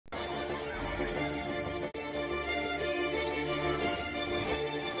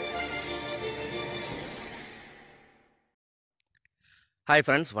Hi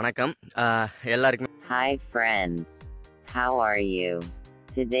friends, வணக்கம். எல்லாருக்குமே Hi friends, how are you?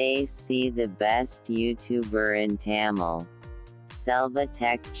 Today see the best YouTuber in Tamil.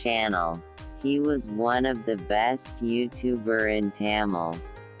 SelvaTech channel. He was one of the best YouTuber in Tamil.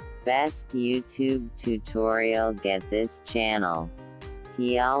 Best YouTube tutorial get this channel.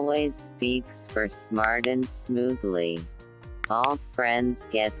 He always speaks for smart and smoothly. All friends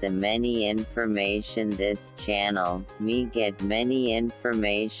get the many information this channel, me get many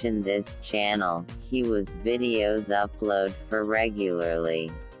information this channel, he was videos upload for regularly.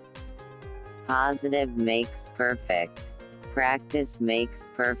 Positive makes perfect. Practice makes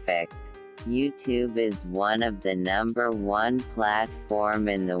perfect. YouTube is one of the #1 platform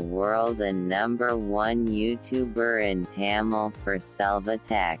in the world and #1 YouTuber in Tamil for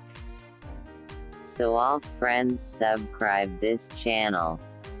SelvaTech. So all friends subscribe this channel.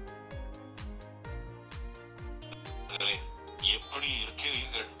 எப்படி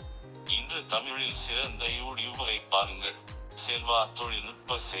இருக்கிறீர்கள்? இன்று தமிழில் சிறந்த யூடியூபரை பாருங்கள். செல்வா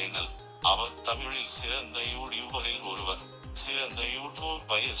தொழில்நுட்ப channel. அவர் தமிழில் சிறந்த யூடியூபரில் ஒருவர். சிறந்த யூடியூப்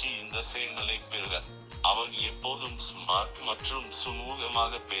பயிற்சி இந்த சேனலை பெறுக. அவர் எப்போதும் ஸ்மார்ட் மற்றும்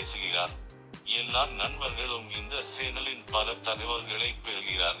சுமூகமாக பேசுகிறார். எல்லா நண்பர்களும் இந்த சேனலின் பல தகவல்களை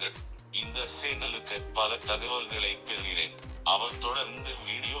பெறுகிறார்கள். இந்த சேனலுக்கு பல தகவல்களை பெறுகிறேன். அவர் தொடர்ந்து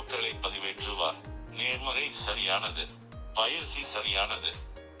வீடியோக்களை பதிவேற்றுவார். நேர்மறை சரியானது, பயிற்சி சரியானது.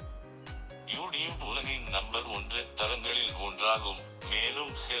 யூடியூப் உலகின் #1 தளங்களில் ஒன்றாகும்.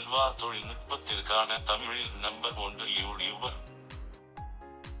 மேலும் செல்வா தொழில்நுட்பத்திற்கான தமிழில் #1 யூடியூபர்.